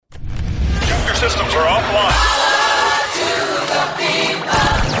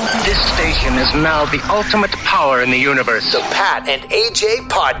Time is now the ultimate power in the universe. The Pat and AJ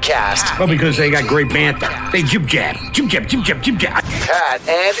Podcast. Well, because they got great banter. They jib-jab. Pat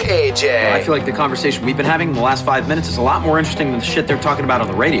and AJ. I feel like the conversation we've been having in the last 5 minutes is a lot more interesting than the shit they're talking about on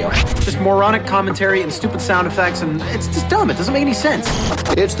the radio. Just moronic commentary and stupid sound effects, and it's just dumb. It doesn't make any sense.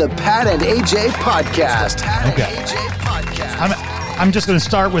 It's the Pat and AJ Podcast. I'm just going to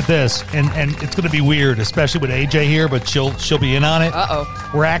start with this, and it's going to be weird, especially with AJ here, but she'll be in on it.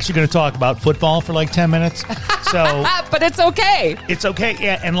 Uh-oh. We're actually going to talk about football for like 10 minutes. So, but it's okay. It's okay.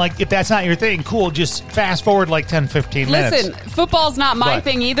 Yeah, and like if that's not your thing, cool, just fast forward like 10, 15 minutes. Listen, football's not my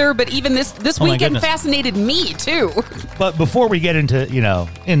thing either, but even this weekend fascinated me too. But before we get into,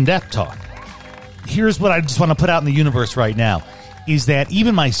 in-depth talk, here's what I just want to put out in the universe right now. Is that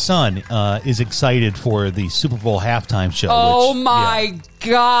even my son is excited for the Super Bowl halftime show. Oh, my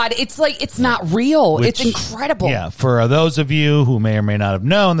God. It's like, it's not real. It's incredible. Yeah. For those of you who may or may not have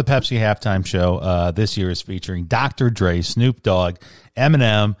known, the Pepsi halftime show this year is featuring Dr. Dre, Snoop Dogg,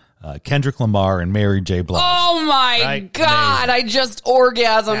 Eminem, Kendrick Lamar, and Mary J. Blige. Oh, my God. Amazing. I just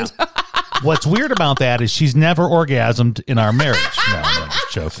orgasmed. Yeah. What's weird about that is she's never orgasmed in our marriage. No, I'm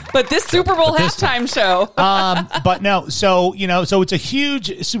joking. But this Super Bowl halftime show. But no, so it's a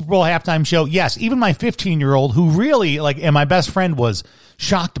huge Super Bowl halftime show. Yes, even my 15-year-old who really, and my best friend was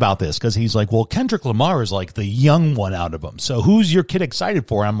shocked about this because he's like, well, Kendrick Lamar is like the young one out of them. So who's your kid excited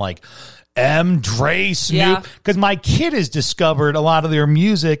for? I'm like, Dre, Snoop, because my kid has discovered a lot of their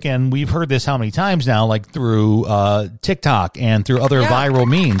music, and we've heard this how many times now, like through TikTok and through other viral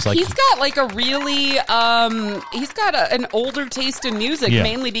memes. Like he's got like a really, he's got an older taste in music,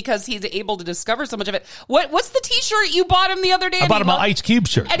 mainly because he's able to discover so much of it. What's the T-shirt you bought him the other day? I bought him an Ice Cube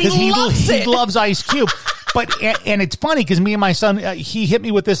shirt, and he loves Ice Cube. But and it's funny because me and my son, he hit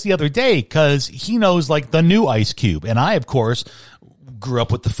me with this the other day because he knows like the new Ice Cube, and I, of course, grew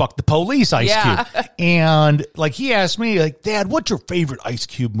up with the Fuck the Police Ice Cube. And like he asked me, like, Dad, what's your favorite Ice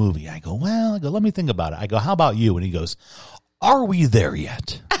Cube movie? I go, let me think about it. I go, how about you? And he goes, Are We There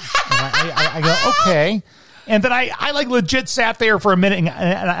Yet? And I go, okay. And then I like legit sat there for a minute and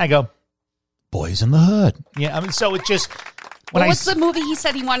I go, Boys in the Hood. Yeah, I mean, so it just what's the movie he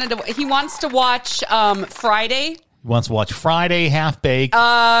said he wants to watch Friday? He wants to watch Friday, Half Baked,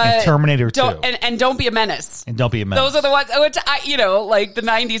 and Terminator 2. And Don't Be a Menace. And Don't Be a Menace. Those are the ones, which like the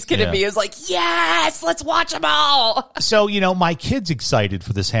 90s kid in me is like, yes, let's watch them all. So, my kid's excited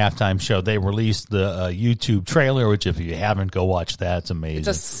for this halftime show. They released the YouTube trailer, which if you haven't, go watch that. It's amazing. It's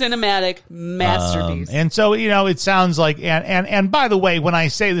a cinematic masterpiece. And so, it sounds like, and by the way, when I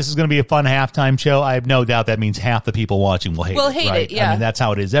say this is going to be a fun halftime show, I have no doubt that means half the people watching will hate it. Right? Yeah. I mean, that's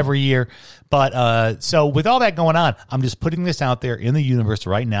how it is every year. But so with all that going on, I'm just putting this out there in the universe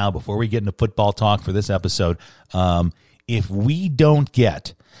right now before we get into football talk for this episode. If we don't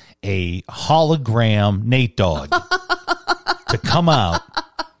get a hologram Nate Dogg to come out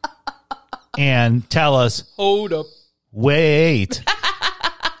and tell us, hold up, wait,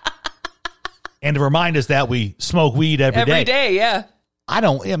 and to remind us that we smoke weed every day. Every day, yeah.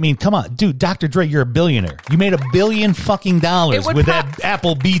 Come on, dude, Dr. Dre, you're a billionaire. You made $1 billion fucking dollars with that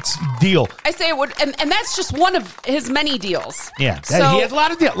Apple Beats deal. I say it would, and that's just one of his many deals. Yeah, so he has a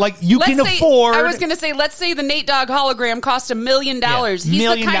lot of deals. Like, you can afford. I was going to say, let's say the Nate Dogg hologram cost $1 million. Yeah, He's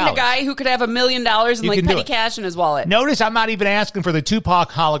the kind of guy who could have $1 million in like petty cash in his wallet. Notice I'm not even asking for the Tupac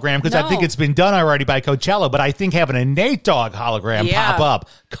hologram because I think it's been done already by Coachella, but I think having a Nate Dogg hologram pop up.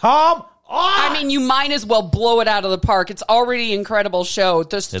 Come I mean, you might as well blow it out of the park. It's already an incredible show.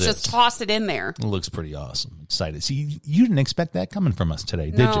 Just toss it in there. It looks pretty awesome. Excited. See, you didn't expect that coming from us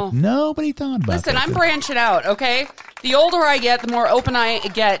today, did you? Nobody thought about that. Listen, I'm branching out, okay? The older I get, the more open I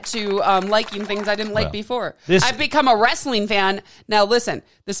get to liking things I didn't like before. I've become a wrestling fan. Now, listen,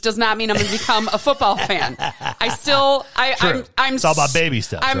 this does not mean I'm going to become a football fan. I'm it's all about baby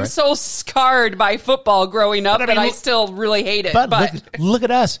steps, I'm right? so scarred by football growing up that I still really hate it. But look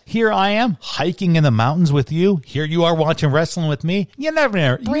at us. Here I am hiking in the mountains with you. Here you are watching wrestling with me. You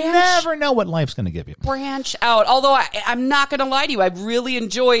never know what life's going to give you. Branch out. Although I'm not going to lie to you, I've really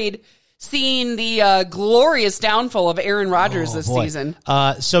enjoyed seeing the glorious downfall of Aaron Rodgers this season.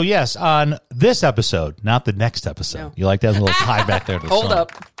 So yes, on this episode, not the next episode. No. You like that little tie back there? To the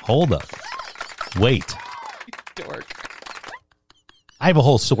Hold up. Wait. Dork. I have a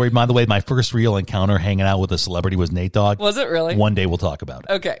whole story. By the way, my first real encounter hanging out with a celebrity was Nate Dogg. Was it really? One day we'll talk about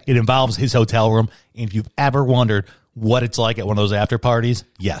it. Okay. It involves his hotel room. And if you've ever wondered what it's like at one of those after parties,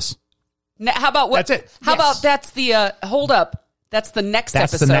 yes. Now, how about what? That's it. How about that's the hold up? That's the next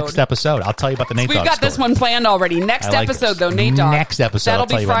episode. That's the next episode. I'll tell you about the Nate Dogg We've got this one planned already. Next episode, though, Nate Dogg. Next episode. That'll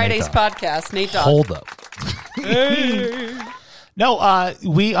be Friday's podcast, Nate Dogg. Hold up. No,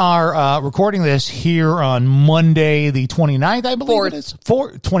 we are recording this here on Monday, the 29th, I believe it is.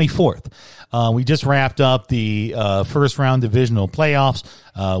 24th. We just wrapped up the first round divisional playoffs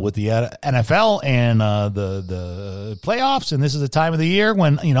with the NFL and the playoffs. And this is the time of the year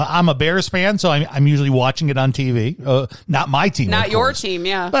when, I'm a Bears fan, so I'm usually watching it on TV. Not my team. Not your team,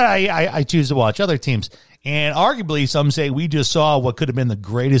 yeah. But I choose to watch other teams. And arguably, some say we just saw what could have been the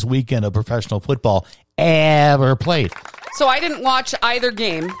greatest weekend of professional football ever played. So I didn't watch either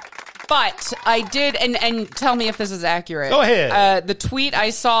game, but I did, and tell me if this is accurate. Go ahead. The tweet I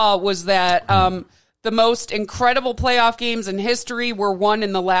saw was that the most incredible playoff games in history were won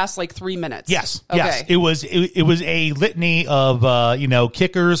in the last 3 minutes. Yes, okay. Yes. It was a litany of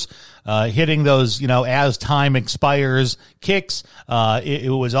kickers hitting those as time expires kicks.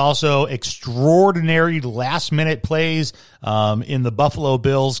 It was also extraordinary last minute plays in the Buffalo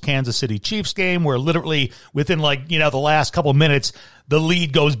Bills Kansas City Chiefs game, where literally within the last couple minutes the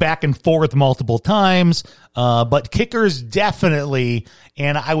lead goes back and forth multiple times. But kickers definitely,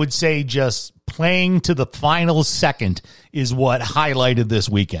 and I would say just playing to the final second is what highlighted this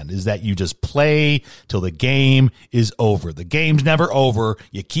weekend, is that you just play till the game is over. The game's never over.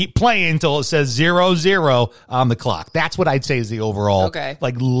 You keep playing until it says 0-0 on the clock. That's what I'd say is the overall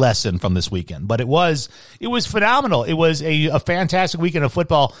lesson from this weekend. But it was phenomenal. It was a fantastic weekend of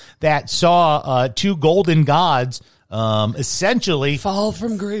football that saw two golden gods essentially fall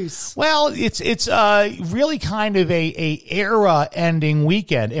from grace. Well, it's really kind of a era ending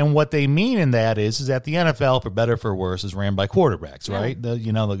weekend, and what they mean in that is that the NFL, for better or for worse, is ran by quarterbacks, right?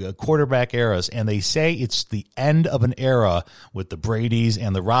 The quarterback eras, and they say it's the end of an era with the Bradys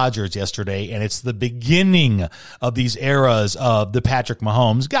and the Rodgers yesterday, and it's the beginning of these eras of the Patrick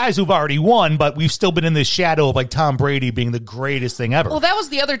Mahomes guys who've already won, but we've still been in this shadow of Tom Brady being the greatest thing ever. Well, that was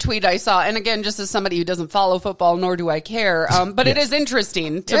the other tweet I saw, and again, just as somebody who doesn't follow football, nor do I care, but it is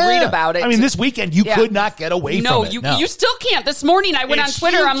interesting to read about it. I mean, this weekend you could not get away from it. No, you still can't. This morning I went on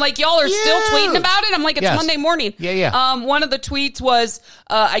Twitter. Huge. I'm like, y'all are still tweeting about it. I'm like, it's Monday morning. Yeah. One of the tweets was,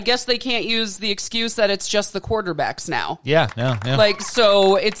 I guess they can't use the excuse that it's just the quarterbacks now. Yeah.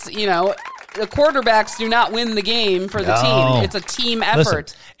 So it's, the quarterbacks do not win the game for the team. It's a team effort.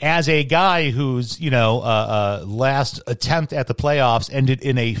 Listen, as a guy whose, last attempt at the playoffs ended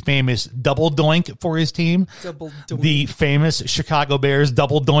in a famous double doink for his team, the famous Chicago Bears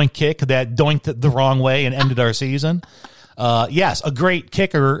double doink kick that doinked the wrong way and ended our season. Yes, a great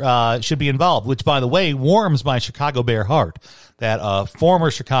kicker should be involved, which, by the way, warms my Chicago Bear heart that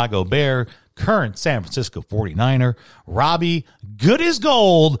former Chicago Bear, current San Francisco 49er, Robbie, good as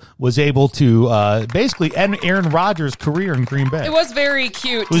gold, was able to basically end Aaron Rodgers' career in Green Bay. It was very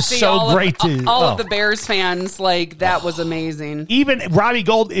cute. It was to see so all great of the Bears fans. That was amazing. Even Robbie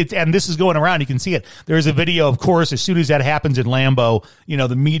Gold, and this is going around, you can see it. There's a video, of course, as soon as that happens in Lambeau,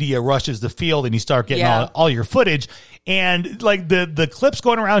 the media rushes the field and you start getting all your footage. And the clips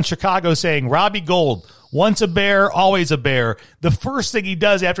going around Chicago saying, Robbie Gold, once a Bear, always a Bear. The first thing he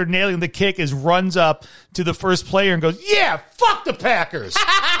does after nailing the kick is runs up to the first player and goes, yeah, fuck the Packers.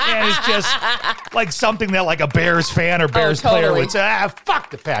 And it's just something that a Bears fan or Bears player would say,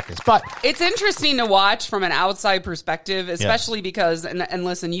 fuck the Packers. But it's interesting to watch from an outside perspective, especially because, and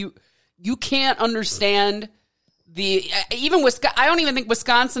listen, you can't understand I don't even think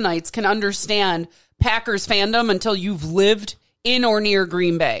Wisconsinites can understand Packers fandom until you've lived in or near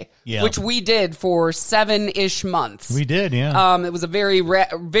Green Bay, which we did for 7-ish months. We did, yeah. It was a very,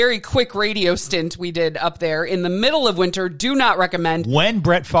 very quick radio stint we did up there in the middle of winter. Do not recommend. When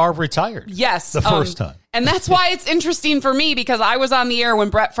Brett Favre retired. Yes. The first time. And that's why it's interesting for me, because I was on the air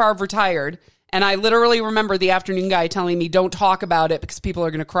when Brett Favre retired, and I literally remember the afternoon guy telling me, don't talk about it because people are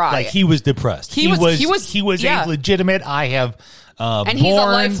going to cry. He was depressed. He was a legitimate, I have... and he's a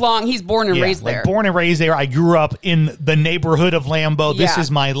lifelong, he's born and raised there. Born and raised there. I grew up in the neighborhood of Lambeau. This is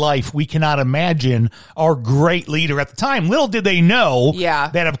my life. We cannot imagine our great leader at the time. Little did they know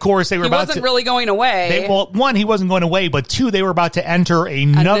that, of course, they were he wasn't really going away. One, he wasn't going away, but two, they were about to enter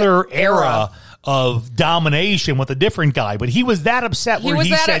another era of domination with a different guy. But he was that upset where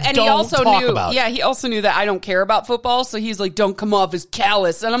he said, don't talk about it. Yeah, he also knew that I don't care about football, so he's like, don't come off as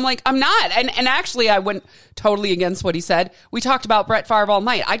callous. And I'm like, I'm not. And actually, I went totally against what he said. We talked about Brett Favre all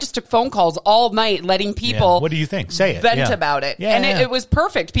night. I just took phone calls all night letting people what do you think? Say it. Vent about it. It was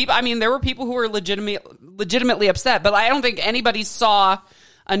perfect. People, there were people who were legitimately upset, but I don't think anybody saw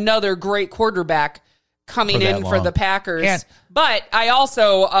another great quarterback coming in for the Packers. But I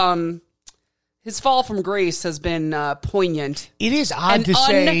also... His fall from grace has been poignant. It is odd and to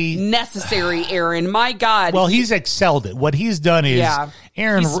say unnecessary, Aaron. My God. Well, he's excelled it. What he's done is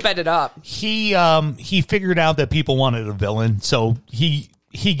Aaron he sped it up. He figured out that people wanted a villain, so he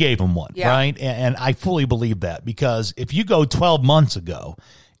gave him one, right? And I fully believe that, because if you go 12 months ago,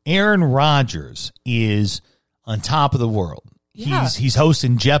 Aaron Rodgers is on top of the world. Yeah. He's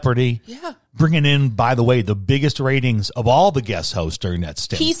hosting Jeopardy. Yeah. Bringing in, by the way, the biggest ratings of all the guest hosts during that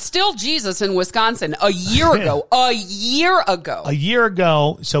stint. He's still Jesus in Wisconsin a year ago. A year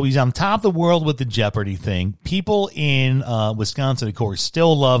ago. So he's on top of the world with the Jeopardy thing. People in Wisconsin, of course,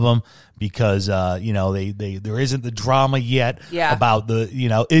 still love him because, there isn't the drama yet about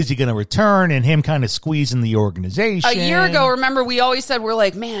is he going to return and him kind of squeezing the organization. A year ago, remember, we always said, we're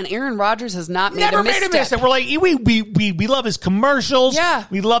like, man, Aaron Rodgers has not made a misstep. We're like, we love his commercials. Yeah.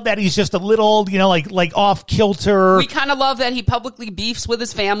 We love that he's just a little, like off kilter. We kind of love that he publicly beefs with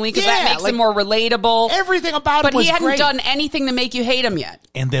his family because that makes him more relatable. Everything about him was great. But he hadn't done anything to make you hate him yet.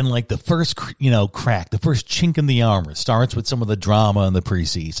 And then like the first, crack, the first chink in the armor starts with some of the drama in the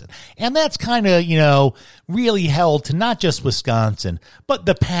preseason. And that's kind of, really held to not just Wisconsin, but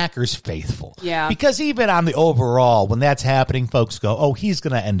the Packers faithful. Yeah. Because even on the overall, when that's happening, folks go, oh, he's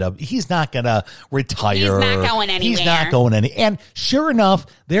going to end up, he's not going to retire. He's not going anywhere. He's not going anywhere. And sure enough,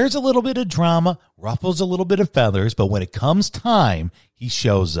 there's a little bit of drama, ruffles a little bit of feathers, but when it comes time, he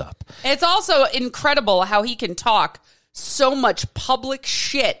shows up. It's also incredible how he can talk so much public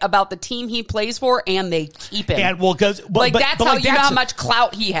shit about the team he plays for, and they keep him. And that's how you know how much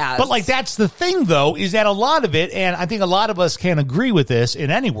clout he has. But that's the thing, though, is that a lot of it, and I think a lot of us can agree with this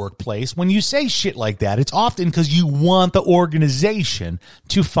in any workplace, when you say shit like that, it's often because you want the organization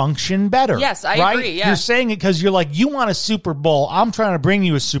to function better. Yes, I agree. Yeah. You're saying it because you're like, you want a Super Bowl. I'm trying to bring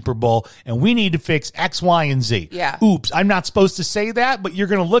you a Super Bowl, and we need to fix X, Y, and Z. Yeah. Oops, I'm not supposed to say that, but you're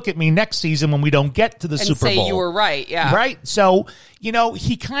going to look at me next season when we don't get to the Super Bowl. And say you were right. Yeah. Right? So,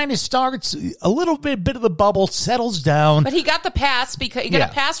 he kind of starts a little bit of the bubble, settles down. But he got the pass because he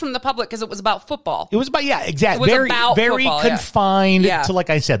got a pass from the public because it was about football. It was about, exactly. It was about very football, confined to, like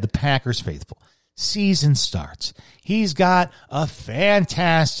I said, the Packers faithful. Season starts. He's got a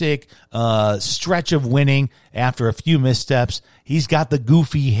fantastic stretch of winning after a few missteps. He's got the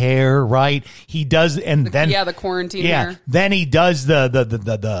goofy hair, right? He does, the quarantine hair. Then he does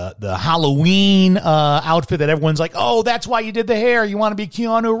the Halloween outfit that everyone's like, oh, that's why you did the hair. You want to be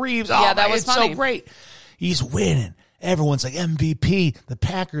Keanu Reeves? Yeah, that was funny. So great. He's winning. Everyone's like, MVP. The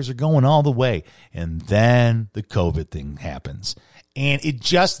Packers are going all the way. And then the COVID thing happens. And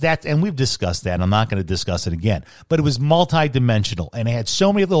and we've discussed that. I'm not going to discuss it again, but it was multidimensional and it had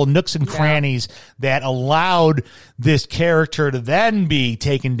so many little nooks and crannies that allowed this character to then be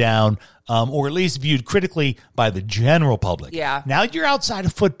taken down, or at least viewed critically by the general public. Yeah. Now you're outside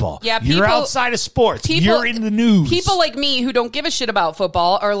of football. Yeah. You're outside of sports. You're in the news. People like me who don't give a shit about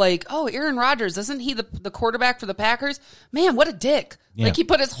football are like, oh, Aaron Rodgers, isn't he the quarterback for the Packers? Man, what a dick. Yeah. Like he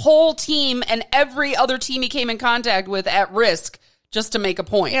put his whole team and every other team he came in contact with at risk just to make a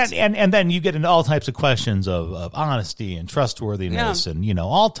point. And then you get into all types of questions of honesty and trustworthiness and,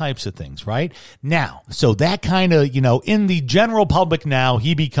 all types of things, right? Now, so that kind of, in the general public now,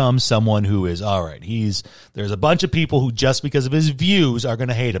 he becomes someone who is, all right, there's a bunch of people who just because of his views are going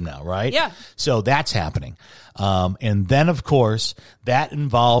to hate him now, right? Yeah. So that's happening. And then, of course, that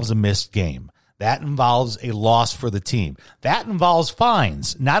involves a missed game. That involves a loss for the team. That involves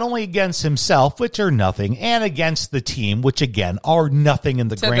fines, not only against himself, which are nothing, and against the team, which, again, are nothing in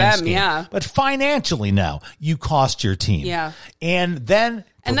the grand scheme. But financially now, you cost your team. Yeah. And then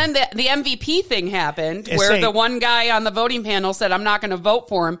the MVP thing happened where the one guy on the voting panel said, I'm not going to vote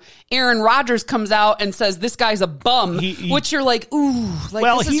for him. Aaron Rodgers comes out and says, this guy's a bum, which you're like, ooh.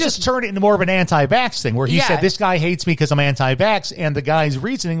 Like, he just turned it into more of an anti-vax thing where he said, this guy hates me because I'm anti-vax. And the guy's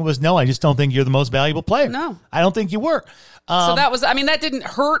reasoning was, no, I just don't think you're the most valuable player. No. I don't think you were. So that was, that didn't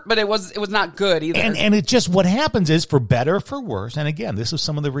hurt, but it was not good either. And it just, what happens is, for better or for worse, and again, this is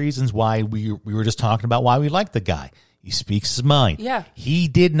some of the reasons why we were just talking about why we like the guy. He speaks his mind. Yeah. He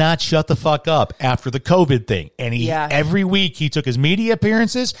did not shut the fuck up after the COVID thing. And every week he took his media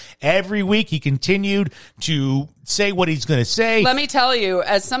appearances. Every week he continued to say what he's going to say. Let me tell you,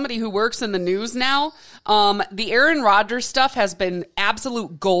 as somebody who works in the news now, the Aaron Rodgers stuff has been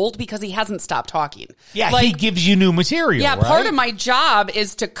absolute gold because he hasn't stopped talking. Yeah, he gives you new material. Yeah, right? Part of my job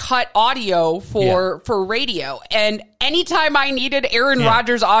is to cut audio for radio. And anytime I needed Aaron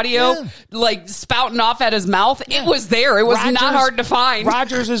Rodgers audio, like spouting off at his mouth, it was there. It was not hard to find.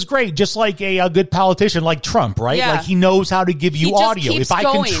 Rodgers is great, just like a good politician like Trump, right? Yeah. Like he knows how to give you audio. If I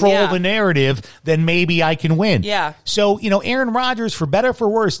control the narrative, then maybe I can win. Yeah. So, Aaron Rodgers, for better or for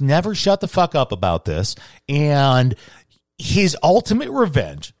worse, never shut the fuck up about this. And his ultimate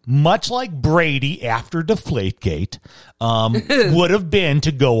revenge, much like Brady after Deflategate, would have been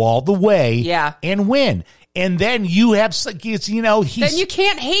to go all the way and win. And then you have, then you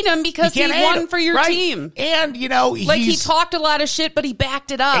can't hate him because he won for your team. And, he talked a lot of shit, but he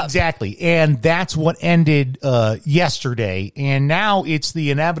backed it up. Exactly. And that's what ended yesterday. And now it's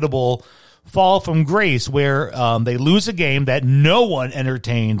the inevitable fall from grace where they lose a game that no one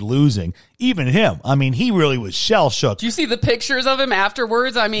entertained losing, even him. I mean, he really was shell-shook. Do you see the pictures of him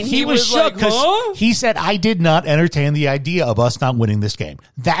afterwards? I mean, he was shook like, huh? He said, I did not entertain the idea of us not winning this game.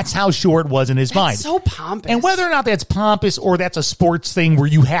 That's how sure it was in his mind. So pompous. And whether or not that's pompous or that's a sports thing where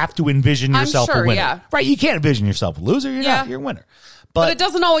you have to envision yourself a winner. Yeah. Right? You can't envision yourself a loser. You're not. You're a winner. But it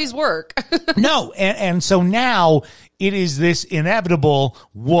doesn't always work. No. And so now it is this inevitable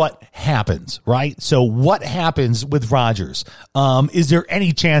what happens, right? So what happens with Rodgers? Is there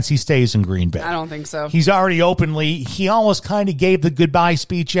any chance he stays in Green Bay? I don't think so. He almost kind of gave the goodbye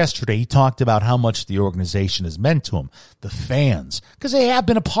speech yesterday. He talked about how much the organization has meant to him, the fans, because they have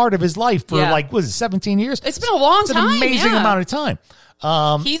been a part of his life for 17 years? It's been a long time. It's an amazing amount of time.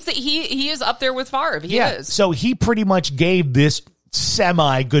 He is up there with Favre. He is. So he pretty much gave this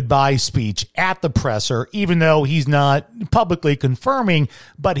semi-goodbye speech at the presser, even though he's not publicly confirming,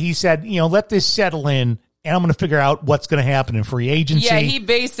 but he said, let this settle in, and I'm going to figure out what's going to happen in free agency. Yeah, he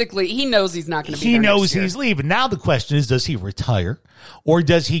knows he's not going to be there. He knows he's leaving. Now the question is, does he retire, or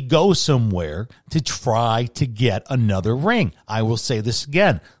does he go somewhere to try to get another ring? I will say this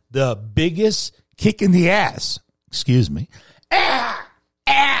again. The biggest kick in the ass,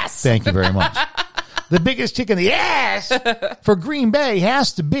 ass. Thank you very much. The biggest kick in the ass for Green Bay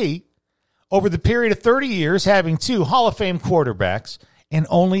has to be over the period of 30 years having 2 Hall of Fame quarterbacks and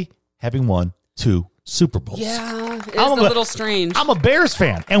only having won 2 Super Bowls. Yeah, it's a little strange. I'm a Bears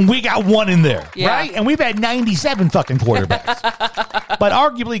fan, and we got 1 in there, right? And we've had 97 fucking quarterbacks. But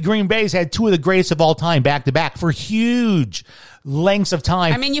arguably, Green Bay's had 2 of the greatest of all time back-to-back for huge lengths of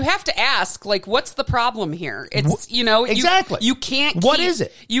time. I mean, you have to ask, what's the problem here? It's, exactly. You can't What is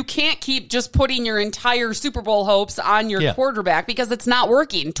it? You can't keep just putting your entire Super Bowl hopes on your quarterback because it's not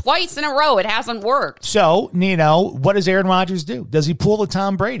working. Twice in a row, it hasn't worked. So, what does Aaron Rodgers do? Does he pull a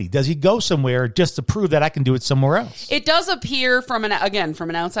Tom Brady? Does he go somewhere just to prove that I can do it somewhere else? It does appear from an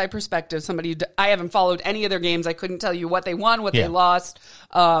outside perspective, I haven't followed any of their games. I couldn't tell you what they won, what they lost.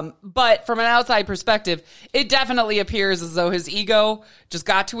 But from an outside perspective, it definitely appears as though his ego just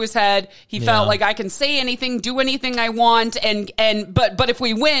got to his head. He felt like I can say anything, do anything I want, but if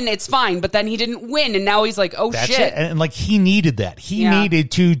we win, it's fine. But then he didn't win, and now he's like, oh, that's shit. It. And he needed that. He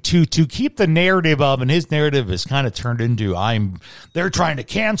needed to keep the narrative of, and his narrative has kind of turned into they're trying to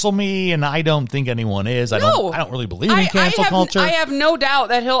cancel me, and I don't think anyone is. I don't really believe in cancel culture. I have no doubt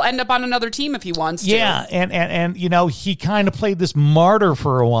that he'll end up on another team if he wants to. Yeah, and he kind of played this martyr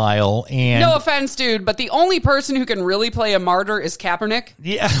for a while. And no offense, dude, but the only person who can really play a martyr is Kaepernick.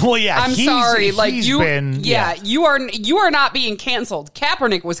 Yeah, well, yeah. I'm sorry, you are not being canceled.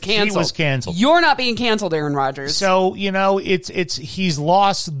 Kaepernick was canceled. He was canceled. You're not being canceled, Aaron Rodgers. So he's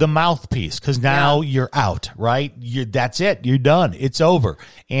lost the mouthpiece because now you're out, right? That's it. You're done. It's over.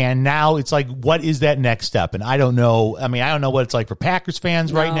 And now it's like, what is that next step? And I don't know. I mean, I don't know what it's like for Packers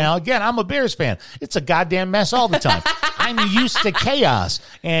fans right now. Again, I'm a Bears fan. It's a goddamn mess all the time. I'm used to chaos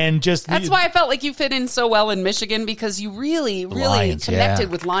and just. That's why I felt like you fit in so well in Michigan because you really Lions,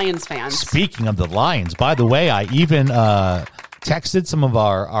 connected with Lions fans. Speaking of the Lions, by the way, I even texted some of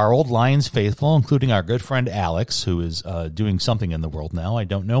our old Lions faithful, including our good friend Alex, who is doing something in the world now. I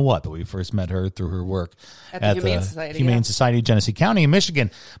don't know what, but we first met her through her work at the Humane Society of Genesee County in Michigan.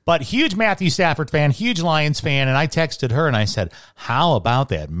 But huge Matthew Stafford fan, huge Lions fan, and I texted her and I said, how about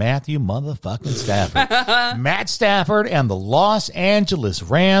that Matthew motherfucking Stafford? Matt Stafford and the Los Angeles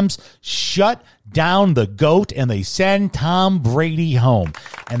Rams shut down the GOAT and they send Tom Brady home.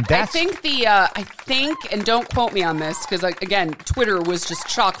 And that's I think, and don't quote me on this because again, Twitter was just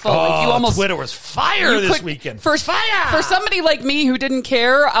chock full. Twitter was fire this weekend. For somebody like me who didn't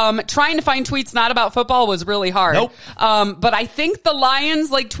care, trying to find tweets not about football was really hard. Nope. But I think the Lions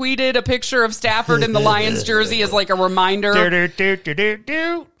tweeted a picture of Stafford in the Lions jersey as a reminder.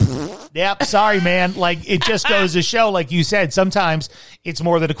 Yep, sorry, man. It just goes to show, like you said, sometimes it's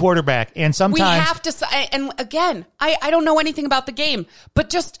more than a quarterback, and sometimes we have to. And again, I don't know anything about the game, but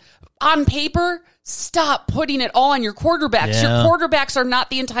just on paper, stop putting it all on your quarterbacks. Yeah. Your quarterbacks are not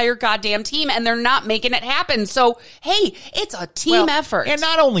the entire goddamn team, and they're not making it happen. So, hey, it's a team effort. And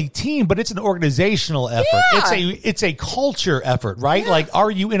not only team, but it's an organizational effort. Yeah. It's a culture effort, right? Like, are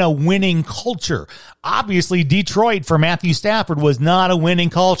you in a winning culture? Obviously, Detroit for Matthew Stafford was not a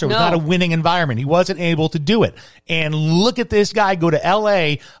winning culture. It was not a winning environment. He wasn't able to do it. And look at this guy go to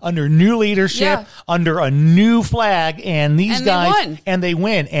L.A. under new leadership, under a new flag, and these guys, they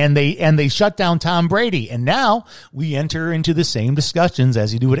win, and they shut down Tom Brady. And now we enter into the same discussions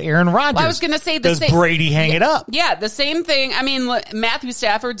as you do with Aaron Rodgers. Well, I was going to say the same. Does Brady hang it up? Yeah, the same thing. I mean, Matthew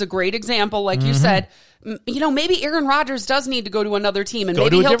Stafford's a great example, like you said. You know, maybe Aaron Rodgers does need to go to another team, and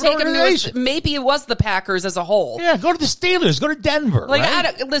maybe he'll take him to maybe it was the Packers as a whole. Yeah, go to the Steelers, go to Denver. Like, right?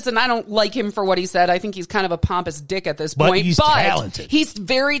 I don't like him for what he said. I think he's kind of a pompous dick at this but point. He's talented. He's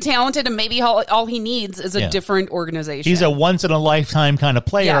very talented, and maybe all he needs is a different organization. He's a once-in-a-lifetime kind of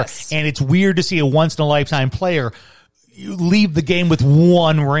player, and it's weird to see a once-in-a-lifetime player you leave the game with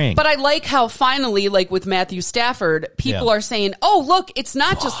one ring. But I like how finally, like with Matthew Stafford, people are saying, oh, look, it's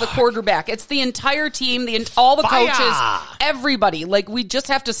not just the quarterback. It's the entire team, all the coaches, everybody. Like, we just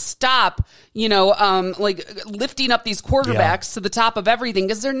have to stop, like lifting up these quarterbacks to the top of everything,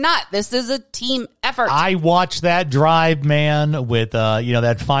 because they're not. This is a team effort. I watched that drive, man, with,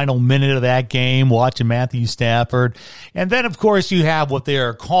 that final minute of that game, watching Matthew Stafford. And then, of course, you have what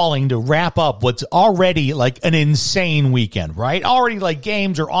they're calling to wrap up what's already like an insane weekend, right? Already, like,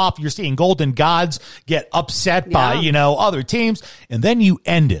 games are off. You're seeing Golden Gods get upset by, other teams. And then you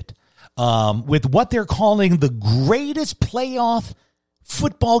end it with what they're calling the greatest playoff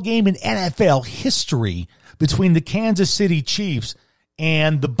football game in NFL history between the Kansas City Chiefs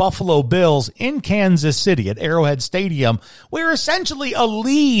and the Buffalo Bills in Kansas City at Arrowhead Stadium, where essentially a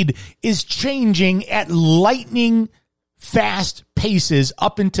lead is changing at lightning fast paces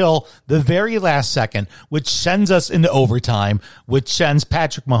up until the very last second, which sends us into overtime, which sends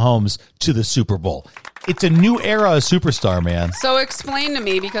Patrick Mahomes to the Super Bowl. It's a new era of superstar, man. So explain to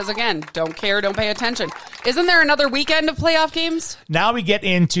me, because again, don't care, don't pay attention. Isn't there another weekend of playoff games? Now we get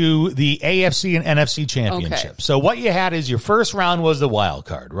into the AFC and NFC championship. Okay. So what you had is your first round was the wild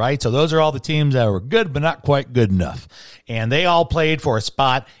card, right? So those are all the teams that were good, but not quite good enough. And they all played for a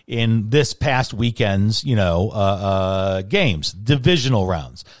spot in this past weekend's, games, divisional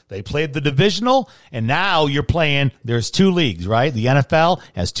rounds. They played the divisional, and now you're playing, there's two leagues, right? The NFL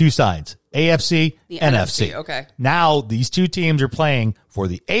has two sides. AFC, the NFC. Okay. Now these two teams are playing for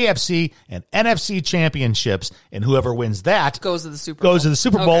the AFC and NFC championships, and whoever wins that goes to the Super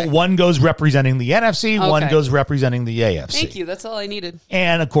Bowl. Okay. One goes representing the NFC, one goes representing the AFC. Thank you. That's all I needed.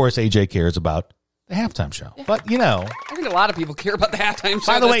 And of course, AJ cares about the halftime show. Yeah. But I think a lot of people care about the halftime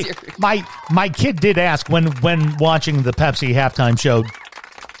show. By the way, my kid did ask when watching the Pepsi halftime show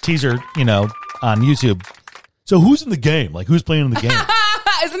teaser, on YouTube. So who's in the game? Like, who's playing in the game?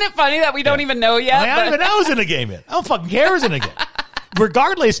 Isn't it funny that we don't even know yet? I don't even know who's in the game yet. I don't fucking care who's in the game.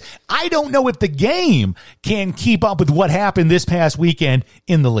 Regardless, I don't know if the game can keep up with what happened this past weekend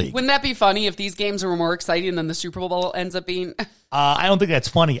in the league. Wouldn't that be funny if these games were more exciting than the Super Bowl ends up being? I don't think that's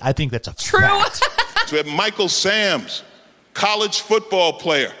funny. I think that's a fact. We have Michael Sams, college football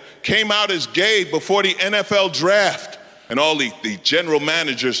player, came out as gay before the NFL draft. And all the general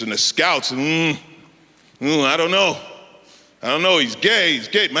managers and the scouts, I don't know. He's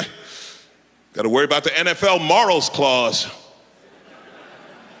gay, man. Got to worry about the NFL morals clause.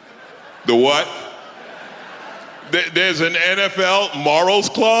 The what? There's an NFL morals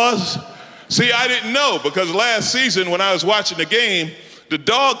clause? See, I didn't know, because last season when I was watching the game, the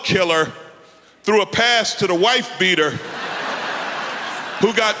dog killer threw a pass to the wife beater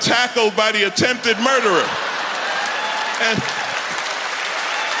who got tackled by the attempted murderer. And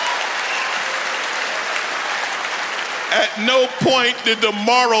at no point did the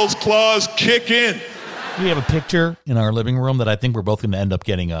morals clause kick in. We have a picture in our living room that I think we're both going to end up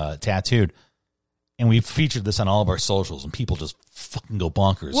getting tattooed. And we've featured this on all of our socials, and people just fucking go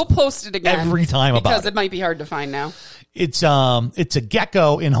bonkers. We'll post it again every time about it. Because it might be hard to find now. It's a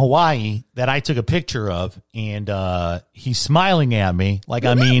gecko in Hawaii that I took a picture of, and he's smiling at me. Like,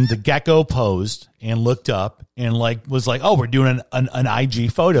 I mean, the gecko posed and looked up and was like, oh, we're doing an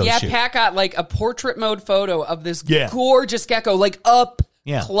IG photo shoot. Yeah, Pat got like a portrait mode photo of this gorgeous gecko, like up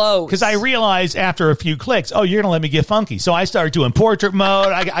close. Because I realized after a few clicks, oh, you're going to let me get funky. So I started doing portrait mode.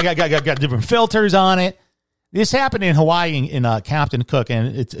 I got different filters on it. This happened in Hawaii in Captain Cook,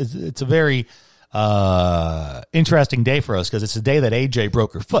 and it's a very interesting day for us, because it's the day that AJ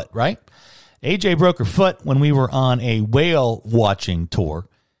broke her foot, right? AJ broke her foot when we were on a whale watching tour.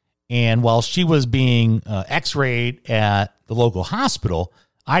 And while she was being x-rayed at the local hospital,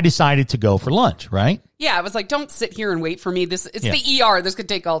 I decided to go for lunch, right? Yeah, I was like, don't sit here and wait for me. It's the ER. This could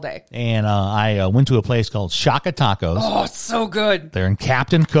take all day. And I went to a place called Shaka Tacos. Oh, it's so good. They're in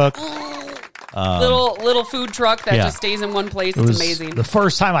Captain Cook. Little food truck that just stays in one place. It's amazing. The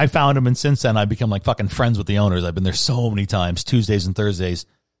first time I found them, and since then I've become like fucking friends with the owners. I've been there so many times, Tuesdays and Thursdays.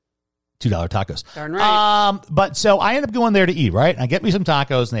 $2 tacos. Darn right. But so I end up going there to eat, right? I get me some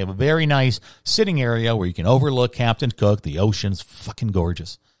tacos, and they have a very nice sitting area where you can overlook Captain Cook. The ocean's fucking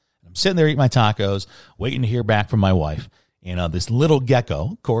gorgeous. I'm sitting there eating my tacos, waiting to hear back from my wife. And this little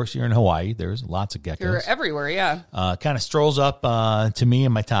gecko, of course, you're in Hawaii. There's lots of geckos. You're everywhere, yeah. Kind of strolls up to me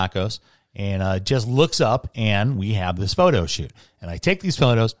and my tacos. And just looks up, and we have this photo shoot. And I take these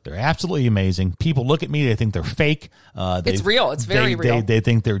photos. They're absolutely amazing. People look at me. They think they're fake. It's real. It's very real. They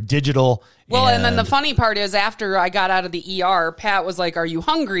think they're digital. Well, and then the funny part is after I got out of the ER, Pat was like, are you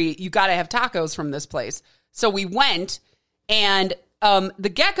hungry? You got to have tacos from this place. So we went, and the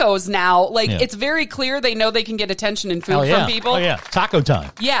geckos now, it's very clear they know they can get attention and food from people. Oh, yeah. Taco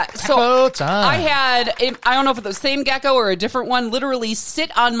time. Yeah. Taco time. I had, I don't know if it's the same gecko or a different one, literally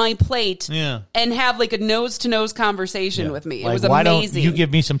sit on my plate and have like a nose-to-nose conversation with me. It was amazing. Why don't you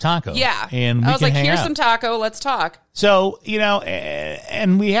give me some tacos? Yeah. And I was like, here's out. some taco. Let's talk. So,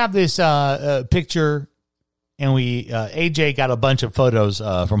 and we have this picture. And AJ got a bunch of photos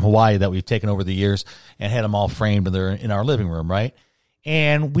from Hawaii that we've taken over the years and had them all framed, and they're in our living room, right?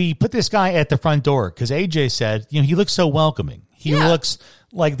 And we put this guy at the front door because AJ said, he looks so welcoming. He looks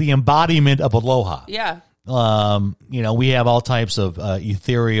like the embodiment of aloha. Yeah. We have all types of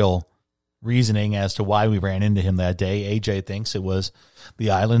ethereal reasoning as to why we ran into him that day. AJ thinks it was the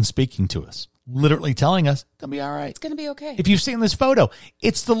island speaking to us. Literally telling us, it's going to be all right. It's going to be okay. If you've seen this photo,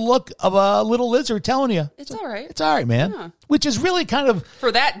 it's the look of a little lizard telling you. It's all right. It's all right, man. Yeah. Which is really kind of...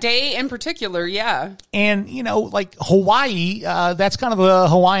 For that day in particular, yeah. And, like Hawaii, that's kind of a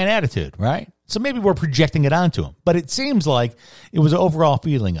Hawaiian attitude, right? So maybe we're projecting it onto him. But it seems like it was an overall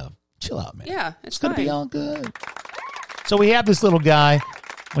feeling of, chill out, man. Yeah, it's going to be all good. So we have this little guy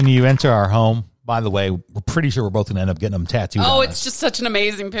when you enter our home. By the way, we're pretty sure we're both going to end up getting him tattooed. Oh, it's just such an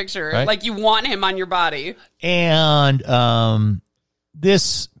amazing picture. Right? Like you want him on your body. And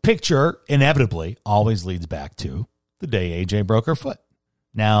this picture inevitably always leads back to the day AJ broke her foot.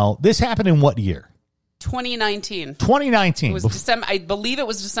 Now, this happened in what year? 2019. 2019. It was December. I believe it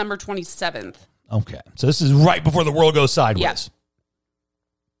was December 27th. Okay. So this is right before the world goes sideways. Yeah.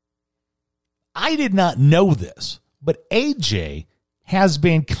 I did not know this, but AJ has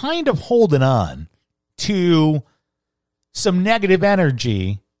been kind of holding on to some negative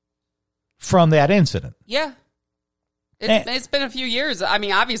energy from that incident. Yeah. It's been a few years. I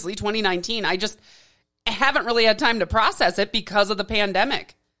mean, obviously, 2019. I just haven't really had time to process it because of the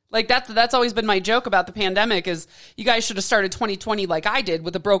pandemic. Like, that's always been my joke about the pandemic is you guys should have started 2020 like I did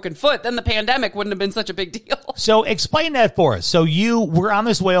with a broken foot. Then the pandemic wouldn't have been such a big deal. So explain that for us. So we're on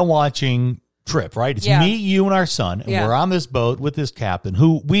this whale watching trip, right? It's me, you, and our son, and we're on this boat with this captain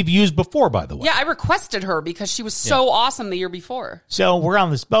who we've used before, by the way. Yeah, I requested her because she was so awesome the year before. So we're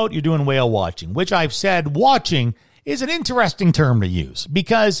on this boat, you're doing whale watching, which I've said watching is an interesting term to use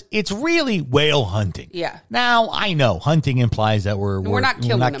because it's really whale hunting. Yeah. Now, I know hunting implies that we're not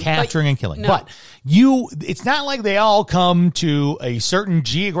killing them, capturing and killing. No. But it's not like they all come to a certain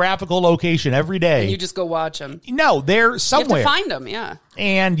geographical location every day. And you just go watch them. No, they're somewhere. You have to find them, yeah.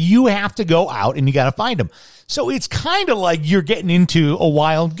 And you have to go out and you got to find them. So it's kind of like you're getting into a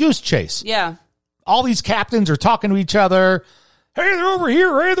wild goose chase. Yeah. All these captains are talking to each other. Hey, they're over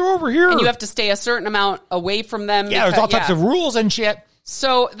here. Hey, they're over here. And you have to stay a certain amount away from them. Yeah, there's all types of rules and shit.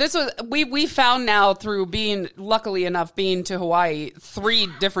 So this was we found now through luckily enough being to Hawaii 3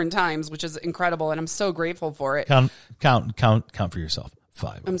 different times, which is incredible, and I'm so grateful for it. Count for yourself.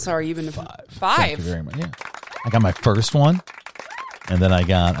 5. I'm sorry, even 5. 5. Thank you very much. Yeah, I got my first one, and then I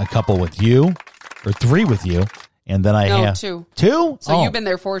got a couple with you, or 3 with you. And then I have 2. 2? So you've been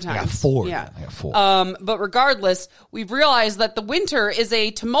there 4 times. I got 4. Yeah. I got 4. But regardless, we've realized that the winter is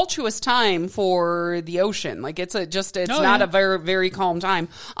a tumultuous time for the ocean. Like it's not a very, very calm time.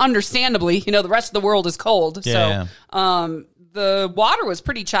 Understandably, the rest of the world is cold. Yeah. So, the water was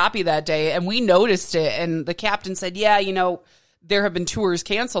pretty choppy that day and we noticed it. And the captain said, there have been tours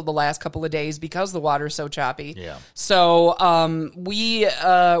canceled the last couple of days because the water's so choppy. Yeah. So we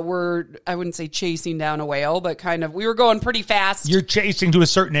were, I wouldn't say chasing down a whale, but we were going pretty fast. You're chasing to a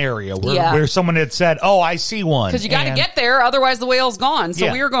certain area where someone had said, oh, I see one. Because you got to get there, otherwise the whale's gone.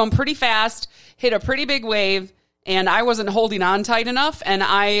 So we were going pretty fast, hit a pretty big wave, and I wasn't holding on tight enough, and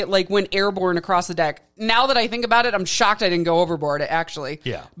I went airborne across the deck. Now that I think about it, I'm shocked I didn't go overboard, actually.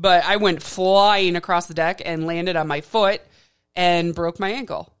 Yeah. But I went flying across the deck and landed on my foot. and broke my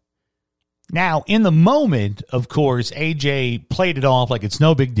ankle. Now, in the moment, of course, AJ played it off like it's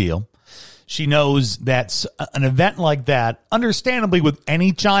no big deal. She knows that an event like that, understandably with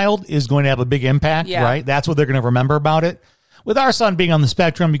any child, is going to have a big impact, right? That's what they're going to remember about it. With our son being on the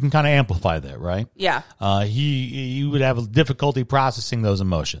spectrum, you can kind of amplify that, right? Yeah. He would have a difficulty processing those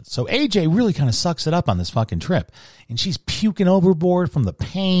emotions. So AJ really kind of sucks it up on this fucking trip. And she's puking overboard from the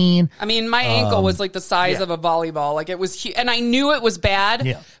pain. I mean, my ankle was like the size of a volleyball. Like it was, and I knew it was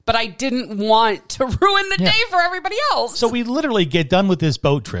bad, but I didn't want to ruin the day for everybody else. So we literally get done with this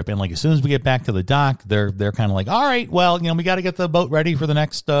boat trip, and like as soon as we get back to the dock, they're kind of like, all right, well, we got to get the boat ready for the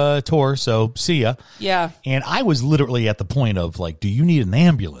next tour. So see ya. Yeah. And I was literally at the point of like, do you need an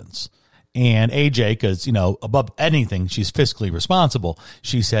ambulance? And AJ, because, above anything, she's fiscally responsible.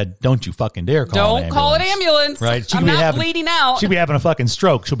 She said, don't you fucking dare call an ambulance. Don't call an ambulance. Right? I'm not bleeding out. She'd be having a fucking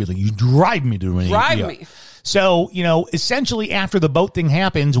stroke. She'll be like, you drive me to an ER. Drive me. So, essentially after the boat thing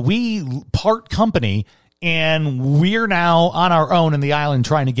happens, we part company and we're now on our own in the island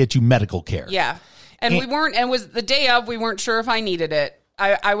trying to get you medical care. Yeah. And we weren't, and was the day of, we weren't sure if I needed it.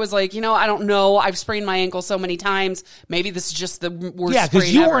 I was like, I don't know. I've sprained my ankle so many times. Maybe this is just the worst. Yeah,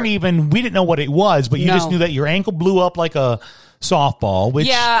 because you weren't even, we didn't know what it was, but you just knew that your ankle blew up like a softball, which,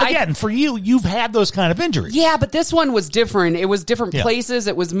 again, for you, you've had those kind of injuries. Yeah, but this one was different. It was different places.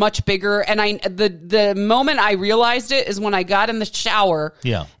 It was much bigger. And the moment I realized it is when I got in the shower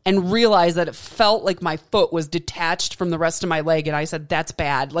and realized that it felt like my foot was detached from the rest of my leg. And I said, that's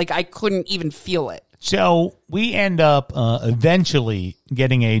bad. Like I couldn't even feel it. So we end up eventually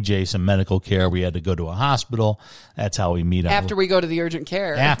getting AJ some medical care. We had to go to a hospital. That's how we meet up. After we go to the urgent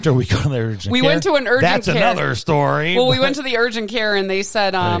care. After we go to the urgent care. We went to an urgent care. That's another story. Well, we went to the urgent care and they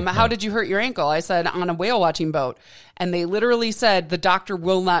said, how did you hurt your ankle? I said, on a whale watching boat. And they literally said, the doctor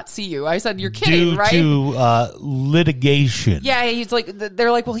will not see you. I said, you're kidding, right? Due to litigation. Yeah, he's like,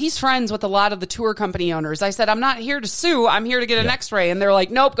 they're like, well, he's friends with a lot of the tour company owners. I said, I'm not here to sue. I'm here to get an x-ray. And they're like,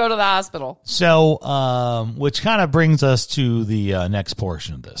 nope, go to the hospital. So, which kind of brings us to the next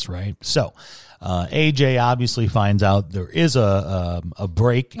portion of this, right? So, AJ obviously finds out there is a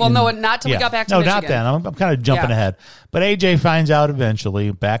break. Well, no, not till we got back to Michigan. No, not then. I'm kind of jumping ahead. But AJ finds out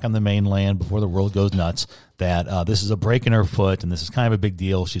eventually, back on the mainland before the world goes nuts, that this is a break in her foot, and this is kind of a big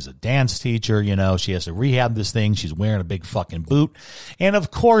deal. She's a dance teacher, she has to rehab this thing. She's wearing a big fucking boot. And,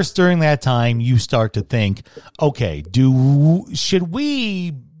 of course, during that time, you start to think, okay, should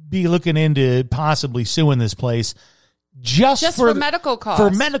we be looking into possibly suing this place just for medical costs?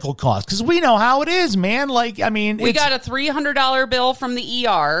 For medical costs, because we know how it is, man. Like, I mean, we got a $300 bill from the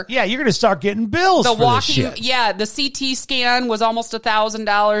ER. Yeah, you're going to start getting bills for this shit. Yeah, the CT scan was almost $1,000.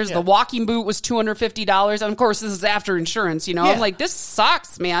 Yeah. The walking boot was $250. And, of course, this is after insurance, I'm like, this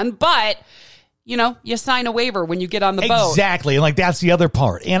sucks, man. But, you sign a waiver when you get on the boat. Exactly. And, like, that's the other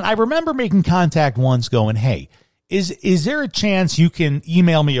part. And I remember making contact once going, hey, is there a chance you can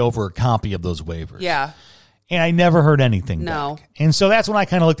email me over a copy of those waivers? Yeah. And I never heard anything back. And so that's when I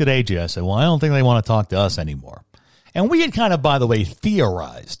kind of looked at AJ. I said, well, I don't think they want to talk to us anymore. And we had kind of, by the way,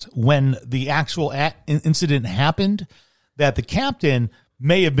 theorized when the actual incident happened that the captain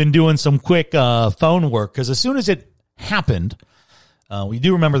may have been doing some quick phone work. Because as soon as it happened, we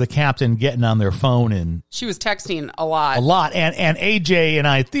do remember the captain getting on their phone. And she was texting a lot. And AJ and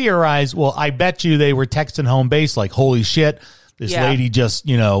I theorized, well, I bet you they were texting home base like, holy shit, this lady just,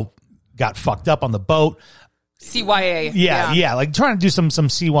 got fucked up on the boat. CYA. Yeah, like trying to do some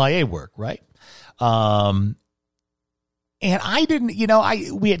CYA work, right? And I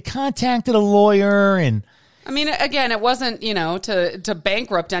didn't, we had contacted a lawyer, and I mean, again, it wasn't, to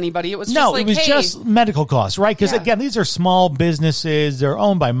bankrupt anybody. It was just medical costs, right? Because again, these are small businesses; they're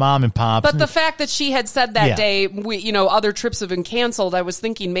owned by mom and pops. But the fact that she had said that day, other trips have been canceled. I was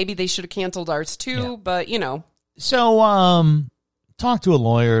thinking maybe they should have canceled ours too, but So, talked to a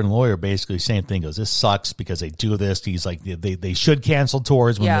lawyer, and the lawyer basically same thing goes, this sucks because they do this. He's like, they should cancel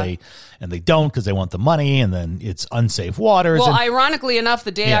tours when they don't because they want the money, and then it's unsafe waters. Well, ironically enough,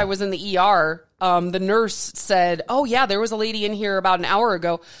 the day I was in the ER, the nurse said, oh yeah, there was a lady in here about an hour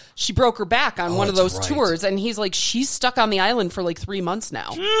ago. She broke her back on one of those tours. And he's like, she's stuck on the island for like 3 months now.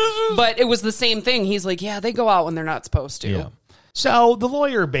 But it was the same thing. He's like, yeah, they go out when they're not supposed to. Yeah. So the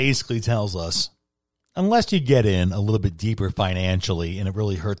lawyer basically tells us, unless you get in a little bit deeper financially and it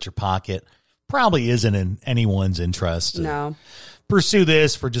really hurts your pocket, probably isn't in anyone's interest to pursue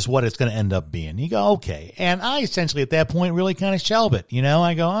this for just what it's going to end up being. You go, okay. And I essentially at that point really kind of shelve it.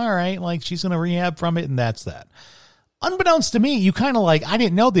 I go, all right, like she's going to rehab from it, and that's that. unbeknownst to me, you kind of like, I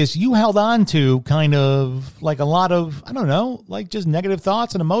didn't know this, you held on to kind of like a lot of, I don't know, like just negative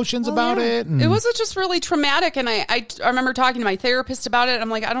thoughts and emotions about it. And it was just really traumatic. And I remember talking to my therapist about it. I'm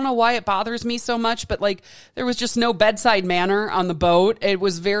like, I don't know why it bothers me so much, but like there was just no bedside manner on the boat. It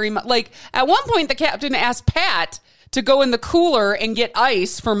was very much like at one point the captain asked Pat to go in the cooler and get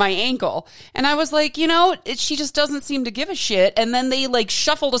ice for my ankle. And I was like, she just doesn't seem to give a shit. And then they like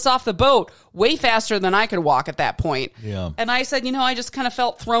shuffled us off the boat way faster than I could walk at that point. Yeah. And I said, I just kind of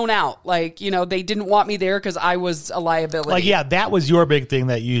felt thrown out. Like, they didn't want me there because I was a liability. Like, yeah, that was your big thing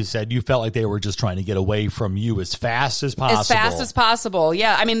that you said. You felt like they were just trying to get away from you as fast as possible. As fast as possible.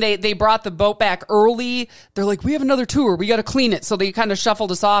 Yeah. I mean, they brought the boat back early. They're like, we have another tour. We got to clean it. So they kind of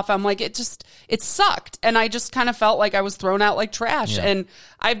shuffled us off. I'm like, it sucked. And I just kind of felt like I was thrown out like trash. Yeah. And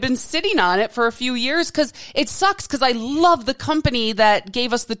I've been sitting on it for a few years because it sucks because I love the company that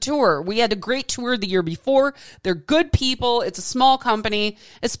gave us the tour. We had a great tour the year before. They're good people. It's a small company,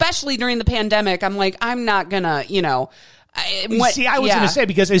 especially during the pandemic. I'm like, I'm not gonna, I was going to say,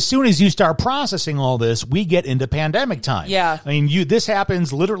 because as soon as you start processing all this, we get into pandemic time. Yeah. I mean, this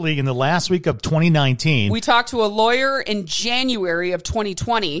happens literally in the last week of 2019. We talked to a lawyer in January of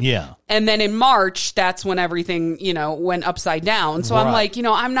 2020. Yeah. And then in March, that's when everything, went upside down. So I'm like,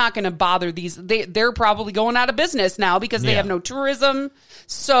 I'm not going to bother these. They're probably going out of business now because they have no tourism.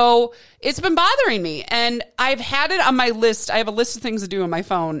 So it's been bothering me. And I've had it on my list. I have a list of things to do on my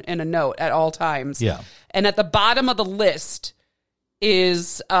phone and a note at all times. Yeah. And at the bottom of the list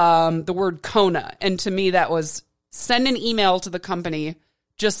is the word Kona. And to me, that was send an email to the company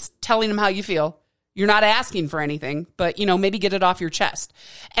just telling them how you feel. You're not asking for anything, but, maybe get it off your chest.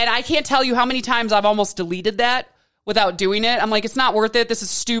 And I can't tell you how many times I've almost deleted that without doing it. I'm like, it's not worth it. This is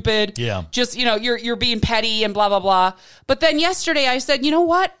stupid. Yeah. Just, you're being petty and blah, blah, blah. But then yesterday I said, you know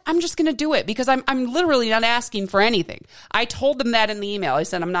what? I'm just going to do it because I'm literally not asking for anything. I told them that in the email. I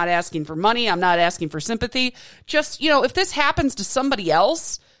said, I'm not asking for money. I'm not asking for sympathy. Just, if this happens to somebody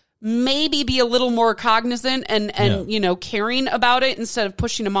else, maybe be a little more cognizant and caring about it instead of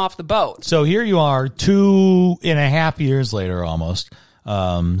pushing them off the boat. So here you are 2.5 years later almost,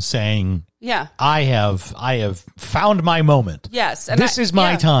 saying, yeah, I have found my moment. Yes. And this is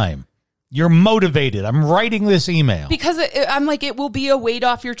my time. You're motivated. I'm writing this email. Because I'm like, it will be a weight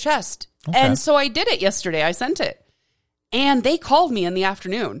off your chest. Okay. And so I did it yesterday. I sent it. And they called me in the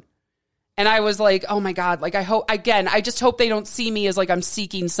afternoon. And I was like, oh my God, like I just hope they don't see me as like I'm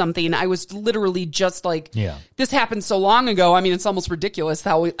seeking something. I was literally just like, this happened so long ago. I mean, it's almost ridiculous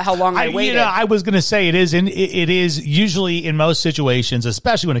how long I waited. I was going to say it is usually in most situations,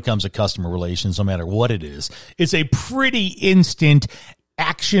 especially when it comes to customer relations, no matter what it is, it's a pretty instant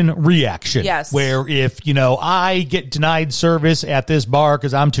action reaction. Yes. Where if, I get denied service at this bar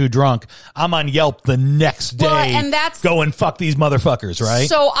because I'm too drunk, I'm on Yelp the next day. Well, and that's go and fuck these motherfuckers, right?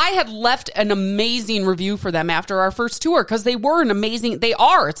 So I had left an amazing review for them after our first tour because they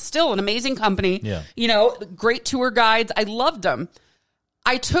are. It's still an amazing company. Yeah. Great tour guides. I loved them.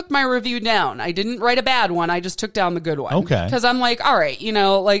 I took my review down. I didn't write a bad one. I just took down the good one. Okay. Because I'm like, all right,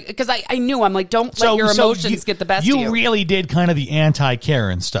 because I knew, I'm like, don't let your emotions get the best of you. You really did kind of the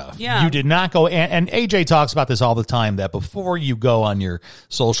anti-Karen stuff. Yeah. You did not go, and AJ talks about this all the time, that before you go on your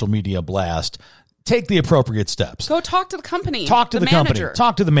social media blast, take the appropriate steps. Go talk to the company. Talk to the company.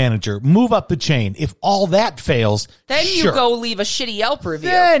 Talk to the manager. Move up the chain. If all that fails, then you go leave a shitty Yelp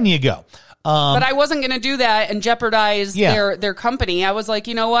review. Then you go. But I wasn't going to do that and jeopardize their company. I was like,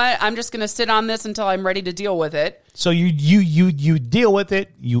 you know what? I'm just going to sit on this until I'm ready to deal with it. So you deal with it.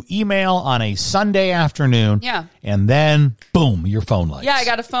 You email on a Sunday afternoon. Yeah. And then boom, your phone lights. Yeah, I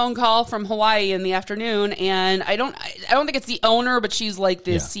got a phone call from Hawaii in the afternoon, and I don't think it's the owner, but she's like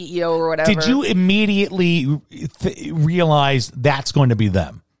the CEO or whatever. Did you immediately realize that's going to be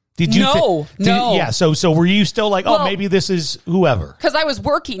them? Did you? No. Yeah. So were you still like, maybe this is whoever? Because I was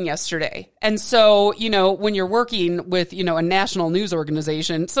working yesterday, and so when you're working with a national news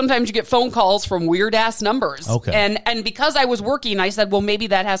organization, sometimes you get phone calls from weird ass numbers. Okay. And because I was working, I said, well, maybe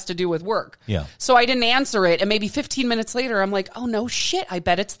that has to do with work. Yeah. So I didn't answer it, and maybe 15 minutes later, I'm like, oh no shit, I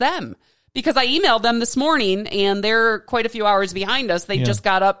bet it's them. Because I emailed them this morning, and they're quite a few hours behind us. They just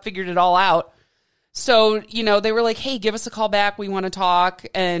got up, figured it all out. So, they were like, hey, give us a call back. We want to talk.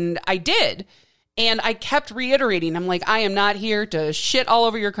 And I did. And I kept reiterating. I'm like, I am not here to shit all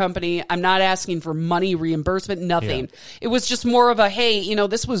over your company. I'm not asking for money, reimbursement, nothing. Yeah. It was just more of a, hey,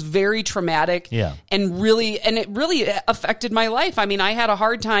 this was very traumatic. Yeah. And it really affected my life. I mean, I had a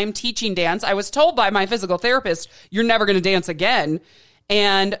hard time teaching dance. I was told by my physical therapist, you're never going to dance again.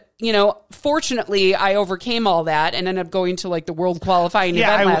 And, fortunately, I overcame all that and ended up going to like the world qualifying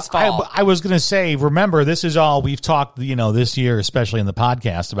event last fall. I was going to say, remember, this is all we've talked, this year, especially in the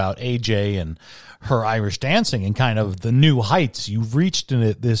podcast, about AJ and her Irish dancing and kind of the new heights you've reached in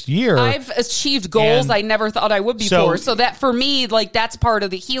it this year. I've achieved goals I never thought I would before. So that for me, like, that's part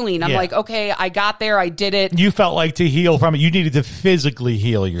of the healing. I'm like, okay, I got there. I did it. You felt like to heal from it, you needed to physically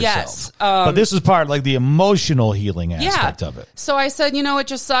heal yourself. Yes. But this is part of like the emotional healing aspect of it. So I said, it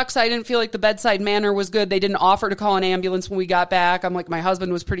just sucks. I didn't feel like the bedside manner was good. They didn't offer to call an ambulance when we got back. I'm like, my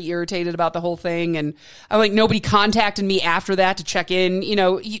husband was pretty irritated about the whole thing. And I'm like, nobody contacted me after that to check in.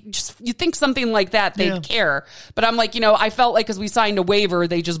 You think something like that, they'd care. But I'm like, I felt like because we signed a waiver,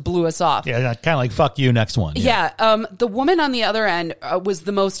 they just blew us off. Yeah, kind of like, fuck you, next one. Yeah. The woman on the other end was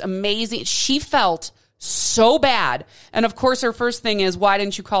the most amazing. She felt so bad. And of course, her first thing is, why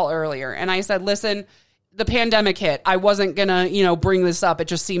didn't you call earlier? And I said, listen, the pandemic hit. I wasn't going to, bring this up. It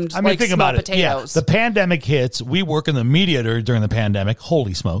just seemed like think small about potatoes. It. Yeah, the pandemic hits. We work in the media during the pandemic.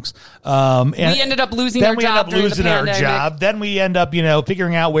 Holy smokes. And we ended up losing our job during the pandemic. Then we end up,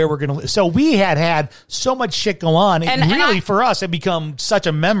 figuring out where we're going to. So we had so much shit go on. For us, it become such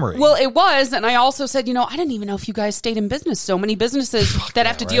a memory. Well, it was. And I also said, I didn't even know if you guys stayed in business. So many businesses that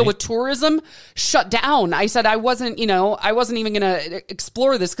have to deal with tourism shut down. I said I wasn't even going to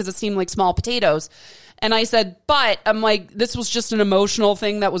explore this because it seemed like small potatoes. And I said, but I'm like, this was just an emotional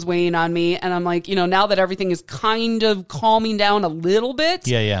thing that was weighing on me. And I'm like, now that everything is kind of calming down a little bit.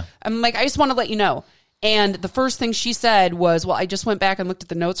 Yeah. I'm like, I just want to let you know. And the first thing she said was, well, I just went back and looked at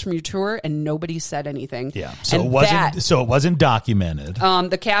the notes from your tour and nobody said anything. Yeah. So it wasn't documented.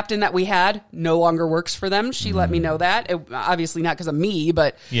 The captain that we had no longer works for them. She let me know that. Obviously not because of me,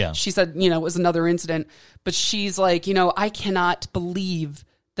 but she said, it was another incident. But she's like, I cannot believe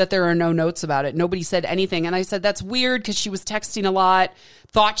that there are no notes about it. Nobody said anything. And I said, that's weird because she was texting a lot,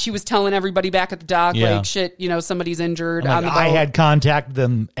 thought she was telling everybody back at the dock, like, shit, somebody's injured on the boat. I had contacted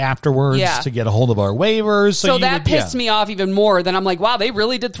them afterwards to get a hold of our waivers. So that pissed me off even more. Then I'm like, wow, they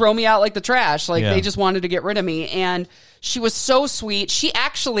really did throw me out like the trash. Like, they just wanted to get rid of me. And she was so sweet. She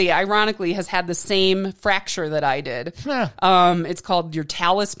actually, ironically, has had the same fracture that I did. It's called your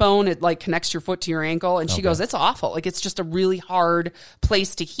talus bone. It like connects your foot to your ankle. And she goes, it's awful. Like, it's just a really hard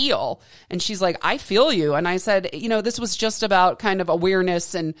place to heal. And she's like, I feel you. And I said, this was just about kind of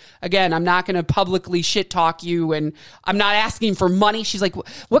awareness. And again, I'm not going to publicly shit talk you. And I'm not asking for money. She's like,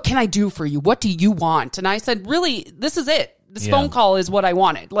 what can I do for you? What do you want? And I said, really, this is it. This phone call is what I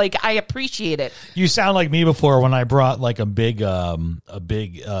wanted. Like, I appreciate it. You sound like me before when I brought like a big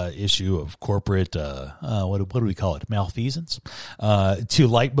issue of corporate, what do we call it? Malfeasance, to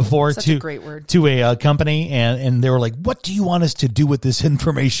light before. Such a great word. To a company. And they were like, what do you want us to do with this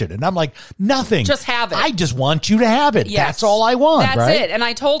information? And I'm like, nothing. Just have it. I just want you to have it. Yes. That's all I want. That's right? it. And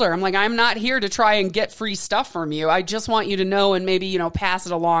I told her, I'm like, I'm not here to try and get free stuff from you. I just want you to know and maybe, pass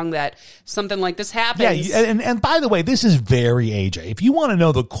it along that something like this happens. Yeah. And by the way, this is very AJ. If you want to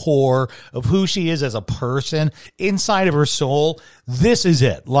know the core of who she is as a person, inside of her soul, this is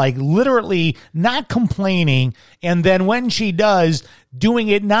it. Like, literally not complaining. And then when she does, doing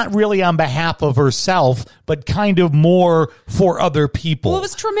it not really on behalf of herself, but kind of more for other people. Well, it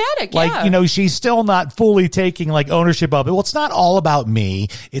was traumatic. Like, she's still not fully taking like ownership of it. Well, it's not all about me.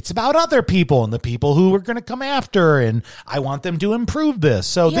 It's about other people and the people who are going to come after. And I want them to improve this.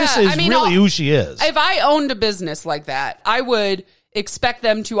 So this is really who she is. If I owned a business like that, I would expect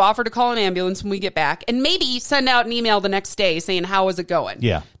them to offer to call an ambulance when we get back and maybe send out an email the next day saying, how is it going?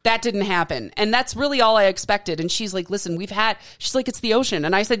 Yeah. That didn't happen. And that's really all I expected. And she's like, listen, she's like, it's the ocean.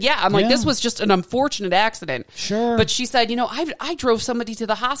 And I said, yeah. I'm like, this was just an unfortunate accident. Sure. But she said, I drove somebody to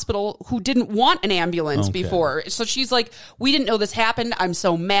the hospital who didn't want an ambulance before. So she's like, we didn't know this happened. I'm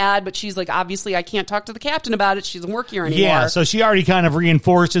so mad. But she's like, obviously I can't talk to the captain about it. She doesn't work here anymore. Yeah. So she already kind of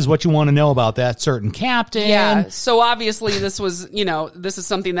reinforces what you want to know about that certain captain. Yeah. So obviously this was, this is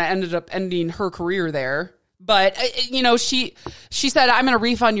something that ended up ending her career there. But, she said, I'm going to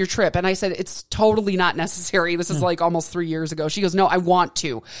refund your trip. And I said, it's totally not necessary. This is like almost 3 years ago. She goes, no, I want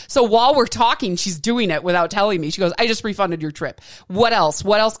to. So while we're talking, she's doing it without telling me. She goes, I just refunded your trip. What else?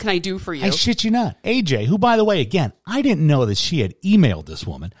 What else can I do for you? I shit you not. AJ, who, by the way, again, I didn't know that she had emailed this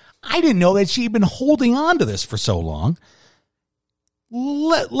woman. I didn't know that she'd been holding on to this for so long.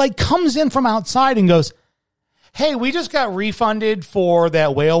 Comes in from outside and goes, hey, we just got refunded for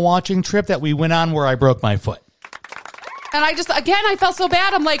that whale watching trip that we went on where I broke my foot. And I felt so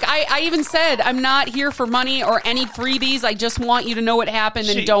bad. I'm like, I even said, I'm not here for money or any freebies. I just want you to know what happened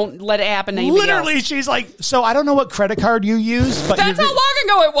and don't let it happen to anybody literally, else. She's like, so I don't know what credit card you use, but that's how long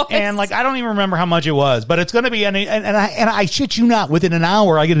ago it was. And like, I don't even remember how much it was, but it's going to be, and I shit you not, within an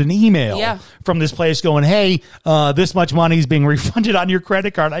hour, I get an email from this place going, hey, this much money is being refunded on your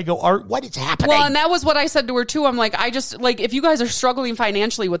credit card. I go, Art, what is happening? Well, and that was what I said to her too. I'm like, if you guys are struggling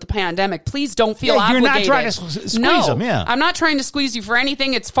financially with the pandemic, please don't feel obligated. You're not trying to squeeze them, yeah. I'm not trying to squeeze you for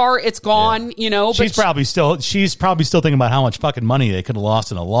anything. It's gone, you know. But she's probably still thinking about how much fucking money they could have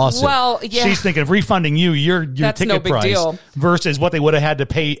lost in a lawsuit. Well, yeah. She's thinking of refunding your ticket price deal. Versus what they would have had to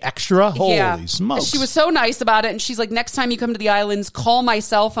pay extra. Holy smokes. She was so nice about it, and she's like, next time you come to the islands, call my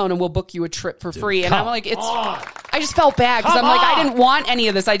cell phone and we'll book you a trip for free. And I'm like, I just felt bad because I'm like, I didn't want any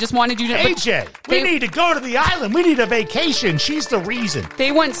of this. I just wanted you to. AJ, we need to go to the island. We need a vacation. She's the reason.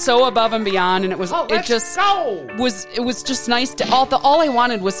 They went so above and beyond, and it was just nice to all I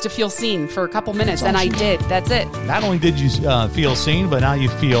wanted was to feel seen for a couple minutes, and I did. That's it. Not only did you feel seen, but now you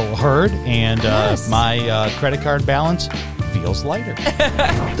feel heard, and my credit card balance feels lighter.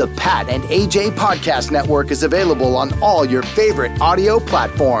 The Pat and AJ Podcast Network is available on all your favorite audio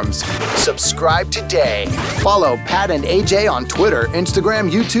platforms. Subscribe today. Follow Pat and AJ on Twitter,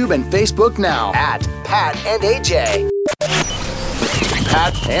 Instagram, YouTube, and Facebook now at Pat and AJ.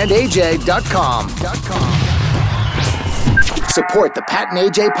 PatandAJ.com. Support the Pat and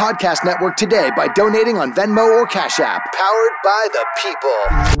AJ Podcast Network today by donating on Venmo or Cash App. Powered by the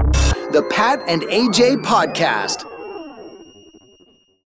people. The Pat and AJ Podcast.